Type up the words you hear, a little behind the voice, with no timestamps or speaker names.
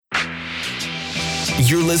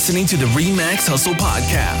You're listening to the RE/MAX Hustle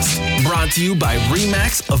Podcast, brought to you by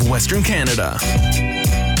RE/MAX of Western Canada.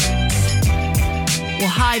 Well,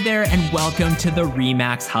 hi there, and welcome to the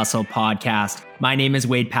RE/MAX Hustle Podcast. My name is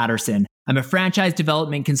Wade Patterson. I'm a franchise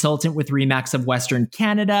development consultant with RE/MAX of Western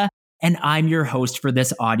Canada, and I'm your host for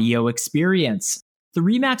this audio experience. The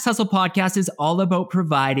RE/MAX Hustle Podcast is all about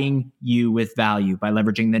providing you with value by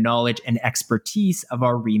leveraging the knowledge and expertise of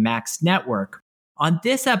our RE/MAX network. On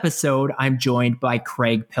this episode, I'm joined by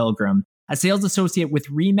Craig Pilgrim, a sales associate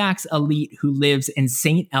with RE/MAX Elite who lives in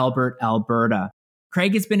St. Albert, Alberta.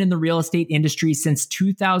 Craig has been in the real estate industry since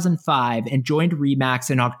 2005 and joined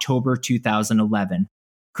RE/MAX in October 2011.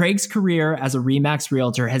 Craig's career as a RE/MAX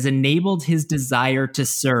realtor has enabled his desire to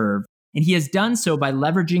serve, and he has done so by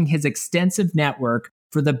leveraging his extensive network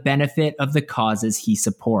for the benefit of the causes he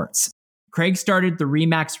supports. Craig started the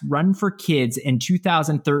RE/MAX Run for Kids in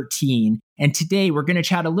 2013, and today we're going to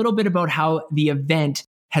chat a little bit about how the event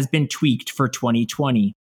has been tweaked for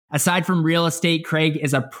 2020. Aside from real estate, Craig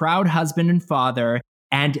is a proud husband and father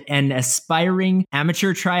and an aspiring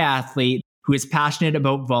amateur triathlete who is passionate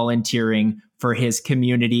about volunteering for his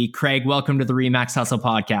community. Craig, welcome to the RE/MAX Hustle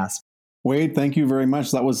Podcast. Wade, thank you very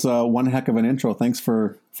much. That was one heck of an intro. Thanks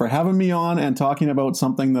for having me on and talking about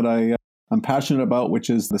something that I'm passionate about, which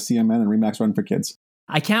is the CMN and RE/MAX Run for Kids.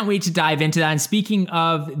 I can't wait to dive into that. And speaking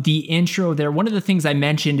of the intro there, one of the things I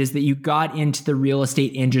mentioned is that you got into the real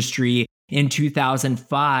estate industry in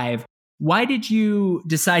 2005. Why did you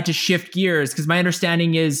decide to shift gears? Because my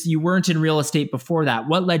understanding is you weren't in real estate before that.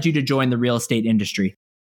 What led you to join the real estate industry?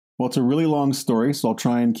 Well, it's a really long story, so I'll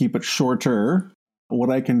try and keep it shorter. What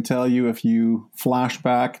I can tell you, if you flash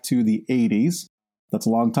back to the 80s, that's a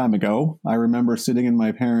long time ago, I remember sitting in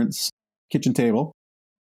my parents' kitchen table,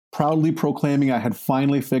 proudly proclaiming I had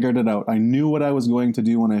finally figured it out. I knew what I was going to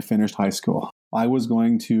do when I finished high school. I was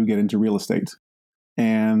going to get into real estate.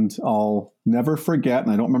 And I'll never forget,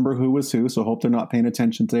 and I don't remember who was who, so I hope they're not paying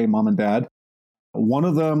attention today, mom and dad. One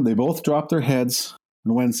of them, they both dropped their heads,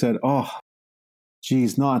 and one said, "Oh,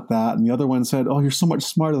 geez, not that." And the other one said, "Oh, you're so much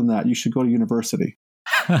smarter than that. You should go to university."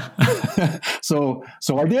 So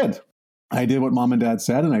I did. I did what mom and dad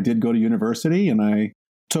said, and I did go to university, and I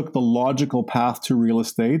took the logical path to real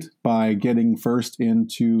estate by getting first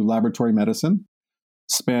into laboratory medicine.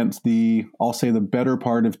 Spent I'll say the better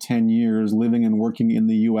part of 10 years living and working in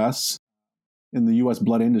the US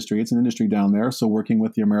blood industry. It's an industry down there, so working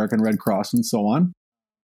with the American Red Cross and so on.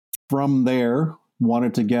 From there,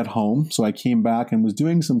 wanted to get home, so I came back and was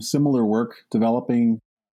doing some similar work, developing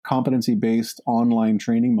competency-based online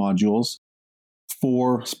training modules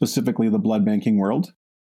for specifically the blood banking world.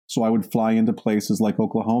 So I would fly into places like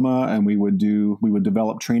Oklahoma, and we would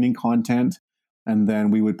develop training content, and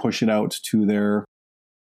then we would push it out to their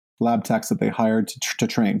lab techs that they hired to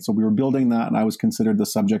train. So we were building that, and I was considered the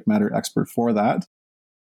subject matter expert for that.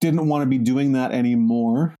 Didn't want to be doing that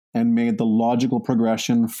anymore, and made the logical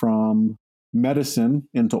progression from medicine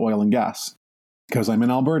into oil and gas, because I'm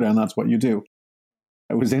in Alberta, and that's what you do.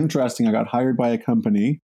 It was interesting. I got hired by a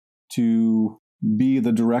company to be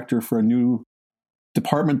the director for a new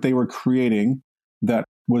department they were creating that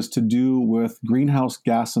was to do with greenhouse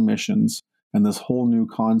gas emissions and this whole new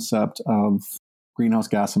concept of greenhouse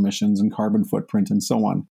gas emissions and carbon footprint and so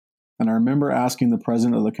on. And I remember asking the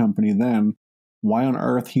president of the company then why on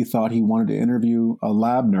earth he thought he wanted to interview a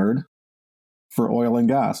lab nerd for oil and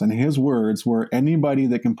gas. And his words were, anybody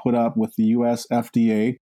that can put up with the US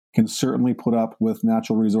FDA can certainly put up with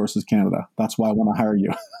Natural Resources Canada. That's why I want to hire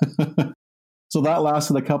you. So that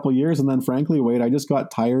lasted a couple of years. And then frankly, Wade, I just got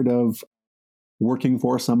tired of working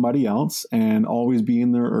for somebody else and always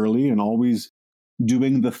being there early and always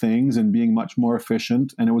doing the things and being much more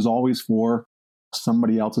efficient. And it was always for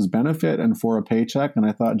somebody else's benefit and for a paycheck. And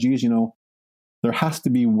I thought, geez, there has to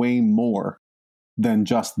be way more than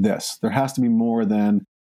just this. There has to be more than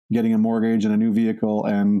getting a mortgage and a new vehicle,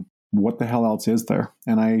 and what the hell else is there?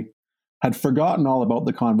 And I had forgotten all about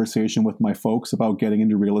the conversation with my folks about getting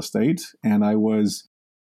into real estate. And I was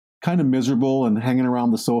kind of miserable and hanging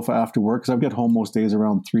around the sofa after work, because I would get home most days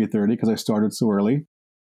around 3:30 because I started so early.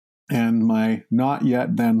 And my not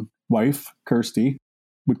yet then wife, Kirsty,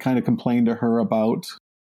 would kind of complain to her about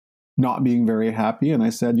not being very happy. And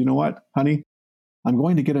I said, "You know what, honey, I'm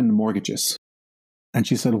going to get into mortgages." And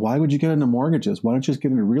she said, "Why would you get into mortgages? Why don't you just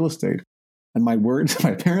get into real estate?" And my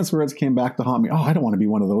parents' words came back to haunt me. "Oh, I don't want to be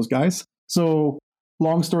one of those guys." So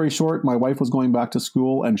long story short, my wife was going back to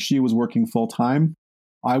school and she was working full time.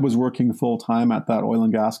 I was working full time at that oil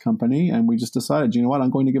and gas company. And we just decided, you know what, I'm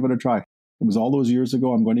going to give it a try. It was all those years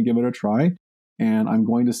ago. I'm going to give it a try. And I'm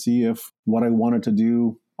going to see if what I wanted to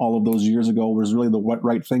do all of those years ago was really the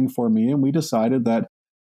right thing for me. And we decided that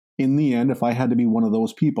in the end, if I had to be one of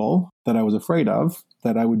those people that I was afraid of,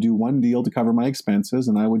 that I would do one deal to cover my expenses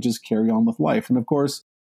and I would just carry on with life. And of course,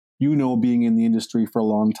 being in the industry for a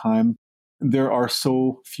long time, there are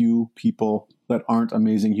so few people that aren't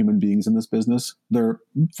amazing human beings in this business. They're,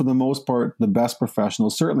 for the most part, the best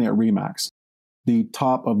professionals, certainly at RE/MAX. The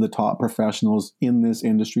top of the top professionals in this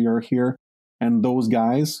industry are here. And those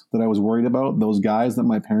guys that I was worried about, those guys that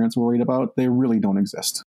my parents were worried about, they really don't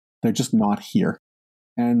exist. They're just not here.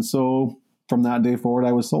 And so from that day forward,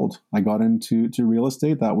 I was sold. I got into real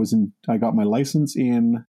estate. I got my license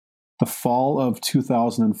in the fall of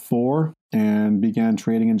 2004 and began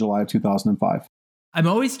trading in July of 2005. I'm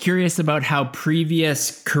always curious about how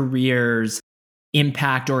previous careers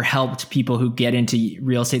impact or helped people who get into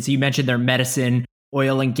real estate. So you mentioned their medicine,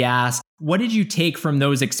 oil and gas. What did you take from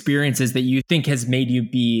those experiences that you think has made you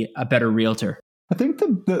be a better realtor? I think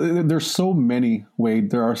there's so many,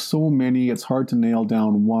 Wade. There are so many. It's hard to nail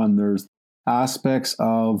down one. There's aspects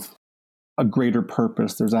of a greater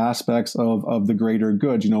purpose. There's aspects of the greater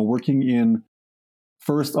good. Working in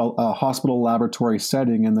first a hospital laboratory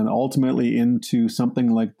setting and then ultimately into something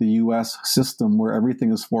like the U.S. system where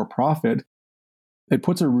everything is for profit, it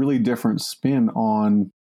puts a really different spin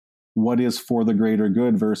on what is for the greater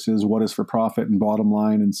good versus what is for profit and bottom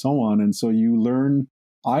line and so on. And so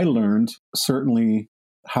I learned certainly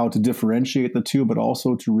how to differentiate the two, but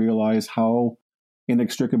also to realize how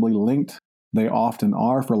inextricably linked they often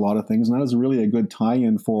are for a lot of things. And that is really a good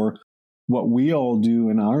tie-in for what we all do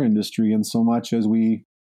in our industry. And so much as we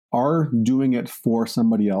are doing it for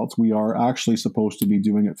somebody else, we are actually supposed to be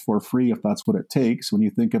doing it for free if that's what it takes. When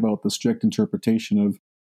you think about the strict interpretation of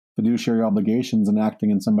fiduciary obligations and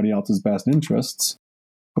acting in somebody else's best interests.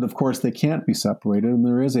 But of course, they can't be separated. And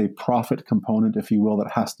there is a profit component, if you will,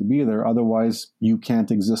 that has to be there. Otherwise, you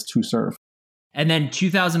can't exist to serve. And then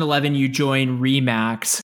 2011, you joined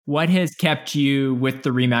RE/MAX. What has kept you with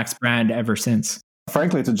the RE/MAX brand ever since?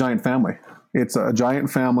 Frankly, it's a giant family. It's a giant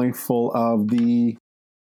family full of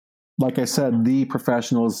like I said, the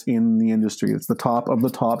professionals in the industry. It's the top of the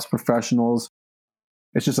tops professionals.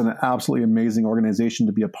 It's just an absolutely amazing organization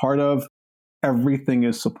to be a part of. Everything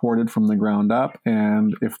is supported from the ground up.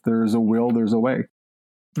 And if there's a will, there's a way.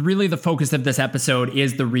 Really, the focus of this episode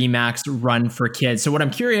is the RE/MAX Run for Kids. So what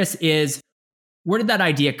I'm curious is, where did that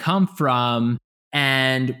idea come from?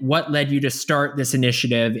 And what led you to start this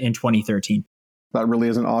initiative in 2013? That really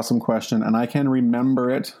is an awesome question. And I can remember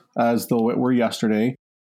it as though it were yesterday.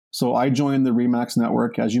 So I joined the RE/MAX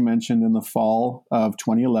network, as you mentioned, in the fall of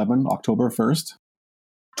 2011, October 1st.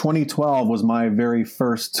 2012 was my very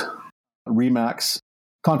first RE/MAX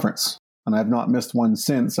conference. And I've not missed one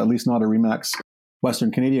since, at least not a RE/MAX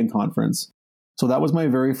Western Canadian conference. So that was my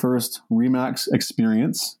very first RE/MAX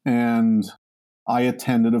experience. And I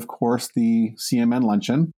attended, of course, the CMN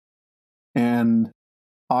luncheon. And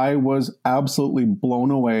I was absolutely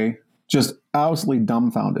blown away, just absolutely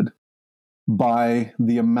dumbfounded by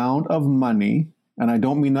the amount of money. And I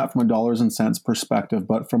don't mean that from a dollars and cents perspective,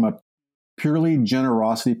 but from a purely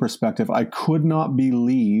generosity perspective. I could not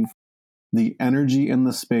believe the energy in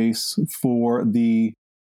the space for the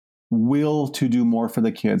will to do more for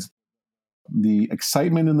the kids, the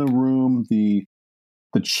excitement in the room, the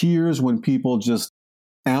cheers when people just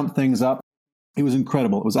amp things up. It was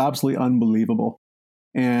incredible. It was absolutely unbelievable.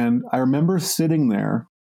 And I remember sitting there,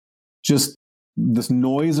 just this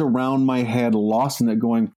noise around my head, lost in it,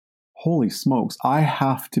 going, holy smokes, I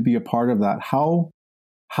have to be a part of that.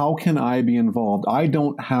 How can I be involved? I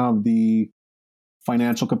don't have the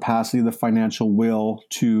financial capacity, the financial will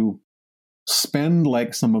to spend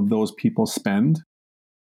like some of those people spend.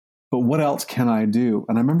 But what else can I do?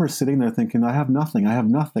 And I remember sitting there thinking, I have nothing.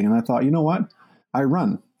 And I thought, you know what? I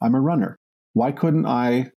run. I'm a runner. Why couldn't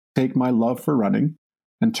I take my love for running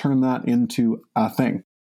and turn that into a thing?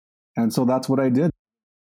 And so that's what I did.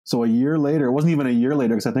 So a year later, it wasn't even a year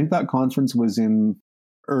later, because I think that conference was in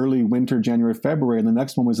early winter, January, February, and the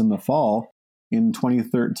next one was in the fall in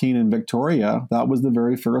 2013 in Victoria. That was the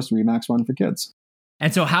very first RE/MAX Run for Kids.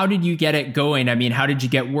 And so how did you get it going? I mean, how did you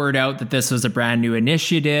get word out that this was a brand new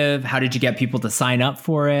initiative? How did you get people to sign up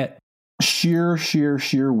for it? Sheer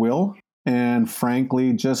will. And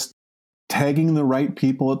frankly, just tagging the right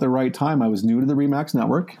people at the right time. I was new to the RE/MAX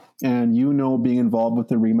network, and being involved with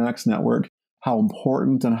the RE/MAX network, how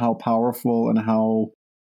important and how powerful and how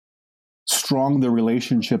strong the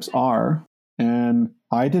relationships are. And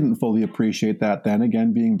I didn't fully appreciate that then,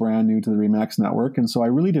 again, being brand new to the RE/MAX network. And so I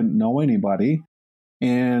really didn't know anybody.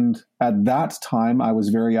 And at that time, I was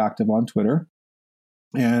very active on Twitter.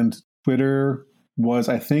 And Twitter was,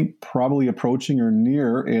 I think, probably approaching or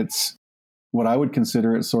near its, what I would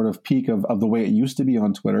consider its sort of peak of the way it used to be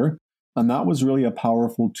on Twitter. And that was really a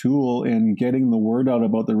powerful tool in getting the word out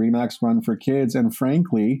about the RE/MAX Run for Kids. And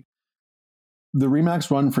frankly, the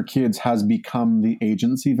RE/MAX Run for Kids has become the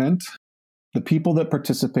agents event. The people that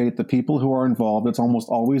participate, the people who are involved, it's almost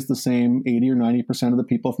always the same 80 or 90% of the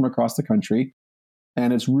people from across the country.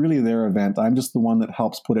 And it's really their event. I'm just the one that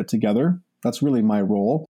helps put it together. That's really my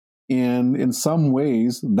role. And in some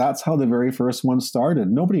ways, that's how the very first one started.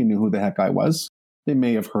 Nobody knew who the heck I was. They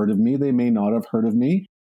may have heard of me. They may not have heard of me.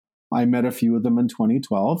 I met a few of them in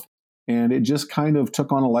 2012, and it just kind of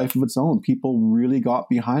took on a life of its own. People really got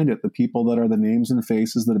behind it. The people that are the names and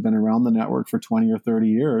faces that have been around the network for 20 or 30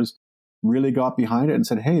 years really got behind it and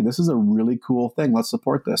said, hey, this is a really cool thing. Let's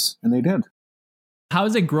support this. And they did. How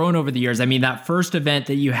has it grown over the years? I mean, that first event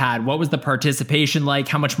that you had, what was the participation like?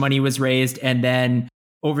 How much money was raised? And then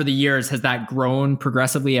over the years, has that grown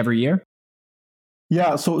progressively every year?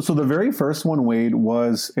 Yeah, so the very first one, Wade,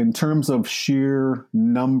 was in terms of sheer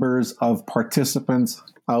numbers of participants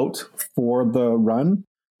out for the run,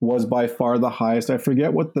 was by far the highest. I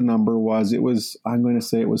forget what the number was. I'm going to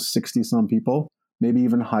say it was 60 some people, maybe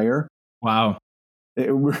even higher. Wow.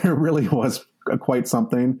 It really was quite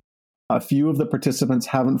something. A few of the participants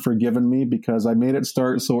haven't forgiven me because I made it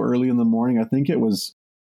start so early in the morning. I think it was,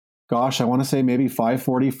 I want to say maybe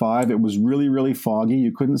 5:45. It was really, really foggy.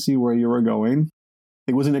 You couldn't see where you were going.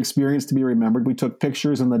 It was an experience to be remembered. We took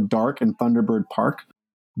pictures in the dark in Thunderbird Park.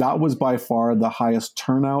 That was by far the highest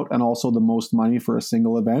turnout and also the most money for a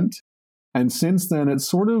single event. And since then, it's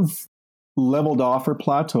sort of leveled off or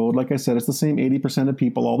plateaued. Like I said, it's the same 80% of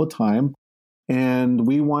people all the time. And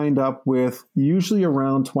we wind up with usually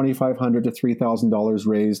around $2,500 to $3,000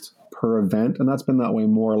 raised per event. And that's been that way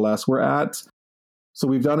more or less. So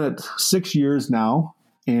we've done it 6 years now.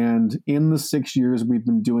 And in the 6 years we've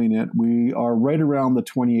been doing it, we are right around the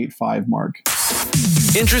 28.5 mark.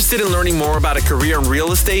 Interested in learning more about a career in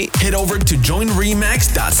real estate? Head over to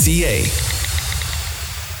joinremax.ca.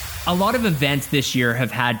 A lot of events this year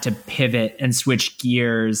have had to pivot and switch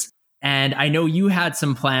gears. And I know you had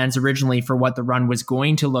some plans originally for what the run was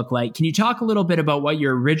going to look like. Can you talk a little bit about what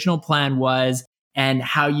your original plan was and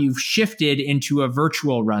how you've shifted into a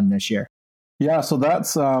virtual run this year? Yeah, so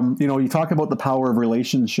that's, you talk about the power of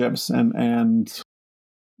relationships and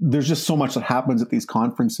there's just so much that happens at these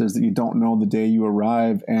conferences that you don't know the day you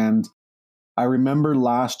arrive. And I remember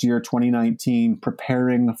last year, 2019,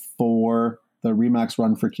 preparing for the RE/MAX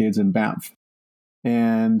Run for Kids in Banff.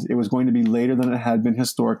 And it was going to be later than it had been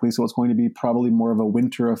historically. So it's going to be probably more of a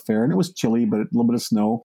winter affair. And it was chilly, but a little bit of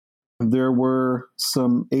snow. There were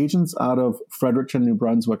some agents out of Fredericton, New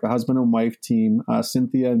Brunswick, a husband and wife team,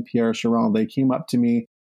 Cynthia and Pierre Charon. They came up to me.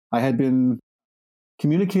 I had been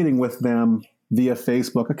communicating with them via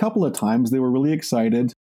Facebook a couple of times. They were really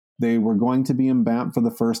excited. They were going to be in Banff for the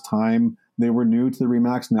first time. They were new to the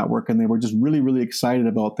RE/MAX network, and they were just really, really excited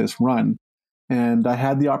about this run. And I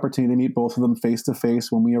had the opportunity to meet both of them face to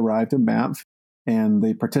face when we arrived in Banff. And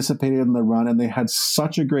they participated in the run, and they had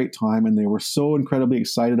such a great time, and they were so incredibly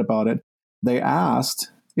excited about it. They asked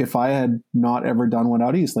if I had not ever done one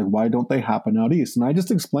out east, like why don't they happen out east? And I just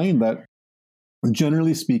explained that,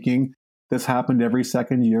 generally speaking, this happened every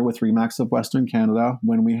second year with RE/MAX of Western Canada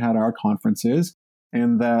when we had our conferences,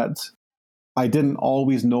 and that I didn't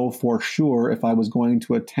always know for sure if I was going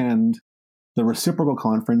to attend the reciprocal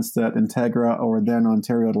conference that Integra or then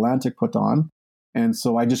Ontario Atlantic put on. And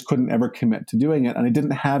so I just couldn't ever commit to doing it. And I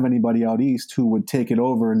didn't have anybody out east who would take it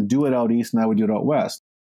over and do it out east, and I would do it out west.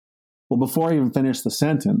 Well, before I even finished the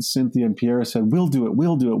sentence, Cynthia and Pierre said, we'll do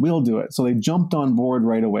it. So they jumped on board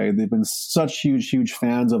right away. They've been such huge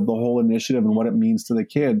fans of the whole initiative and what it means to the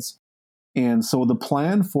kids. And so the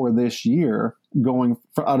plan for this year,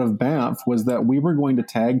 out of Banff, was that we were going to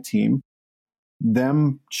tag team,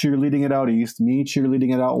 them cheerleading it out east, me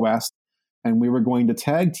cheerleading it out west, and we were going to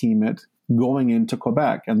tag team it going into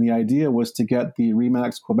Quebec. And the idea was to get the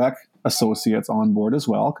RE/MAX Quebec associates on board as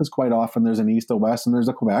well, because quite often there's an east, a west, and there's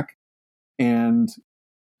a Quebec. And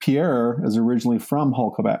Pierre is originally from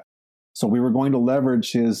Hull, Quebec. So we were going to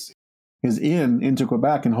leverage his into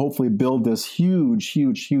Quebec and hopefully build this huge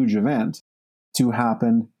event to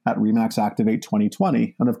happen at RE/MAX Activate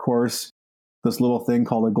 2020. And of course, this little thing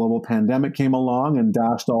called a global pandemic came along and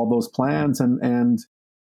dashed all those plans. And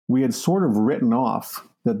we had sort of written off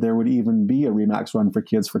that there would even be a RE/MAX Run for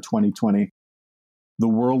Kids for 2020. The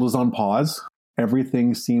world was on pause.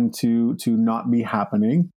 Everything seemed to not be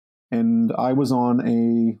happening. And I was on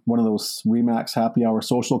one of those RE/MAX happy hour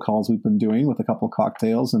social calls we've been doing with a couple of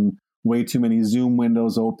cocktails and way too many Zoom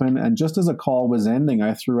windows open. And just as a call was ending,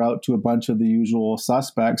 I threw out to a bunch of the usual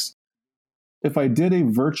suspects, if I did a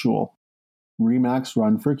virtual RE/MAX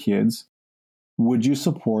run for kids, would you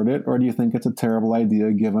support it? Or do you think it's a terrible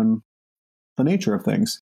idea given the nature of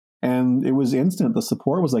things? And it was instant. The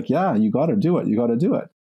support was like, yeah, you got to do it. You got to do it.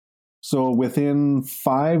 So within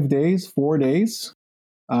 4 days,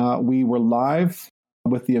 we were live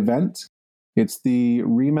with the event. It's the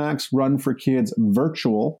RE/MAX Run for Kids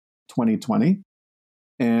Virtual 2020.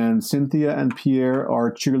 And Cynthia and Pierre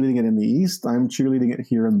are cheerleading it in the East. I'm cheerleading it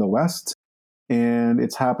here in the West. And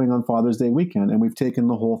it's happening on Father's Day weekend. And we've taken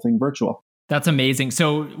the whole thing virtual. That's amazing.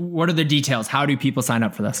 So what are the details? How do people sign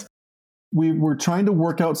up for this? We were trying to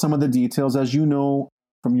work out some of the details. As you know,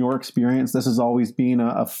 from your experience, this has always been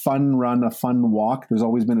a fun run, a fun walk. There's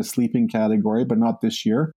always been a sleeping category, but not this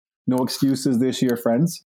year. No excuses this year,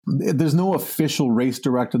 friends. There's no official race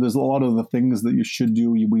director. There's a lot of the things that you should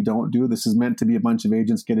do, we don't do. This is meant to be a bunch of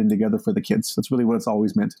agents getting together for the kids. That's really what it's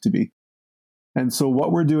always meant to be. And so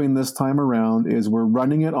what we're doing this time around is we're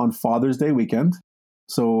running it on Father's Day weekend.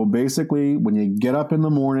 So basically, when you get up in the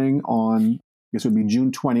morning on, I guess it would be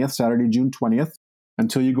June 20th, Saturday, June 20th,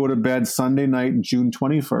 until you go to bed Sunday night, June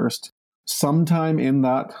 21st, sometime in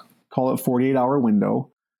that, call it 48-hour window,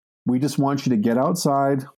 we just want you to get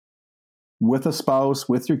outside with a spouse,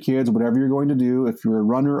 with your kids, whatever you're going to do. If you're a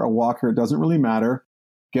runner, a walker, it doesn't really matter.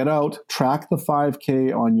 Get out, track the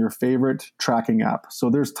 5K on your favorite tracking app. So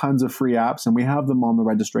there's tons of free apps, and we have them on the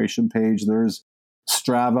registration page. There's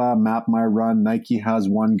Strava, Map My Run, Nike has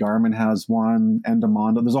one, Garmin has one,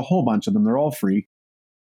 Endomondo. There's a whole bunch of them. They're all free.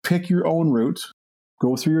 Pick your own route.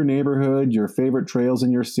 Go through your neighborhood, your favorite trails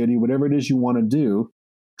in your city, whatever it is you want to do.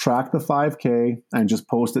 Track the 5K and just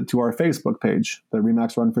post it to our Facebook page, the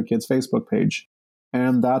RE/MAX Run for Kids Facebook page.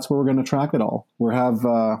 And that's where we're going to track it all. We have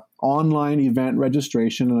online event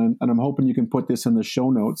registration, and I'm hoping you can put this in the show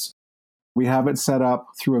notes. We have it set up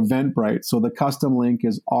through Eventbrite. So the custom link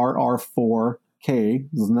is RR4K,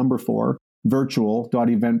 this is number 4,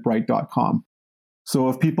 virtual.eventbrite.com. So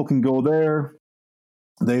if people can go there,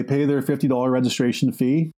 they pay their $50 registration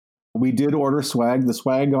fee. We did order swag. The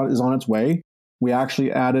swag is on its way. We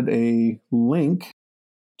actually added a link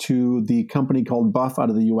to the company called Buff out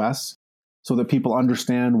of the US so that people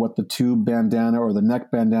understand what the tube bandana or the neck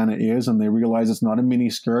bandana is, and they realize it's not a mini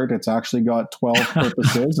skirt. It's actually got 12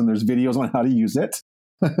 purposes, and there's videos on how to use it.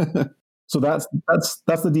 So that's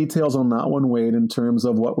the details on that one, Wade, in terms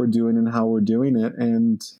of what we're doing and how we're doing it.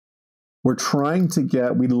 And we're trying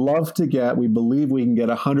to we believe we can get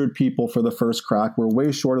 100 people for the first crack. We're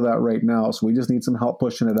way short of that right now, so we just need some help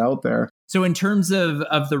pushing it out there. So in terms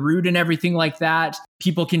of the route and everything like that,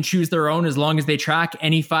 people can choose their own as long as they track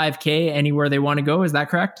any 5K anywhere they want to go. Is that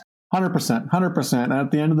correct? 100%. And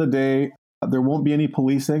at the end of the day, there won't be any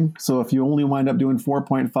policing. So if you only wind up doing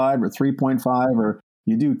 4.5 or 3.5 or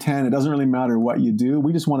you do 10, it doesn't really matter what you do.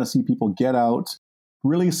 We just want to see people get out,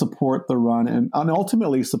 really support the run, and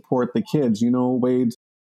ultimately support the kids. You know, Wade,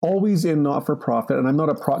 always in not-for-profit, and I'm not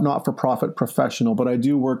a not-for-profit professional, but I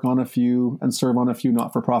do work on a few and serve on a few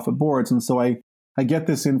not-for-profit boards. And so I get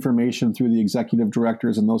this information through the executive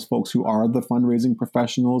directors and those folks who are the fundraising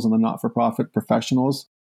professionals and the not-for-profit professionals.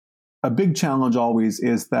 A big challenge always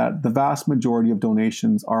is that the vast majority of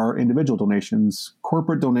donations are individual donations.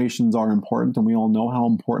 Corporate donations are important, and we all know how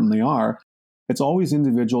important they are. It's always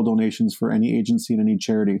individual donations for any agency and any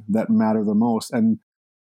charity that matter the most. And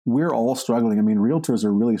we're all struggling. I mean, realtors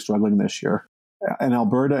are really struggling this year. In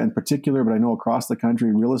Alberta in particular, but I know across the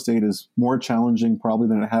country, real estate is more challenging probably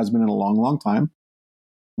than it has been in a long, long time.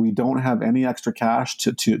 We don't have any extra cash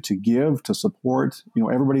to give, to support. You know,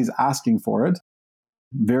 everybody's asking for it.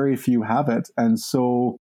 Very few have it. And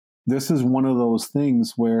so this is one of those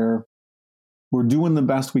things where we're doing the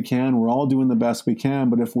best we can. We're all doing the best we can.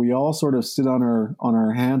 But if we all sort of sit on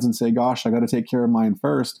our hands and say, gosh, I got to take care of mine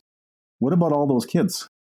first, what about all those kids?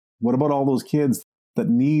 What about all those kids that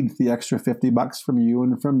need the extra $50 from you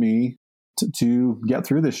and from me to get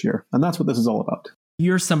through this year? And that's what this is all about.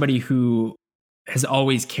 You're somebody who has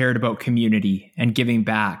always cared about community and giving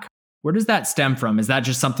back. Where does that stem from? Is that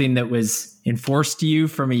just something that was enforced to you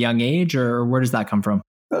from a young age, or where does that come from?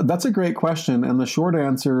 That's a great question. And the short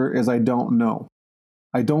answer is I don't know.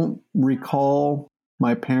 I don't recall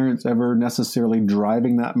my parents ever necessarily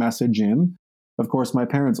driving that message in. Of course, my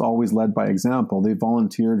parents always led by example. They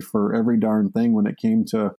volunteered for every darn thing when it came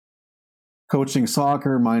to coaching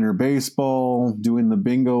soccer, minor baseball, doing the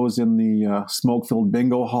bingos in the smoke-filled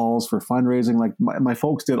bingo halls for fundraising. Like my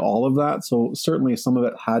folks did all of that. So certainly some of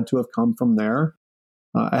it had to have come from there.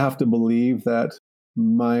 I have to believe that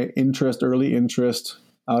my early interest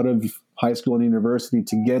out of high school and university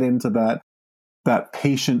to get into that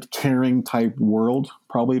patient caring type world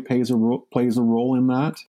probably plays a role in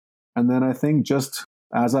that. And then I think just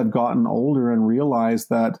as I've gotten older and realized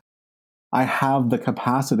that I have the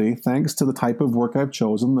capacity, thanks to the type of work I've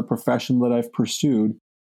chosen, the profession that I've pursued,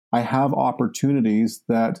 I have opportunities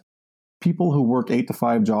that people who work 8 to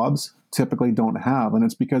 5 jobs typically don't have. And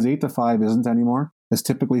it's because 8 to 5 isn't anymore. It's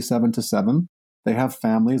typically 7 to 7. They have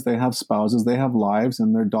families, they have spouses, they have lives,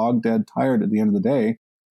 and they're dog dead tired at the end of the day.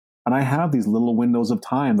 And I have these little windows of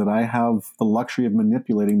time that I have the luxury of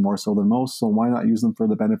manipulating more so than most. So why not use them for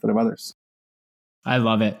the benefit of others? I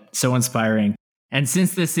love it. So inspiring. And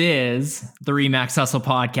since this is the RE/MAX Hustle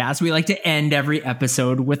podcast, we like to end every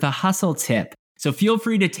episode with a hustle tip. So feel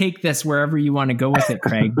free to take this wherever you want to go with it,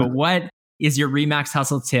 Craig. But what is your RE/MAX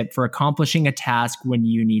Hustle tip for accomplishing a task when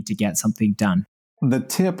you need to get something done? The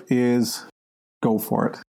tip is go for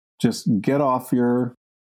it. Just get off your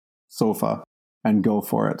sofa and go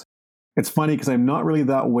for it. It's funny because I'm not really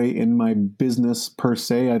that way in my business per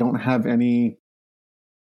se. I don't have any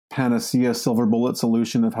panacea silver bullet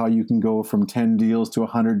solution of how you can go from 10 deals to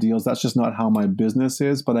 100 deals. That's just not how my business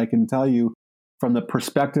is. But I can tell you from the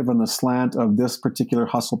perspective and the slant of this particular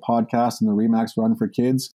hustle podcast and the RE/MAX Run for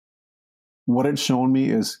Kids, what it's shown me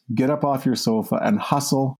is get up off your sofa and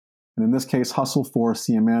hustle. And in this case, hustle for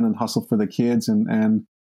CMN and hustle for the kids and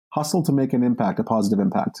hustle to make an impact, a positive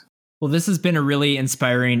impact. Well, this has been a really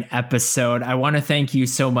inspiring episode. I want to thank you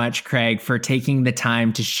so much, Craig, for taking the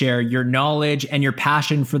time to share your knowledge and your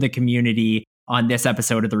passion for the community on this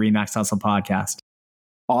episode of the RE/MAX Hustle podcast.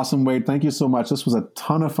 Awesome, Wade. Thank you so much. This was a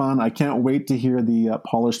ton of fun. I can't wait to hear the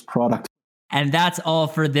polished product. And that's all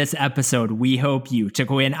for this episode. We hope you took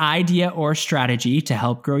away an idea or strategy to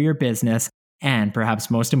help grow your business and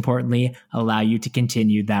perhaps most importantly, allow you to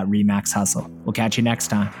continue that RE/MAX hustle. We'll catch you next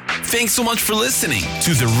time. Thanks so much for listening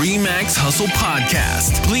to the RE/MAX Hustle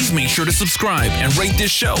podcast. Please make sure to subscribe and rate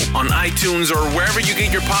this show on iTunes or wherever you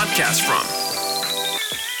get your podcasts from.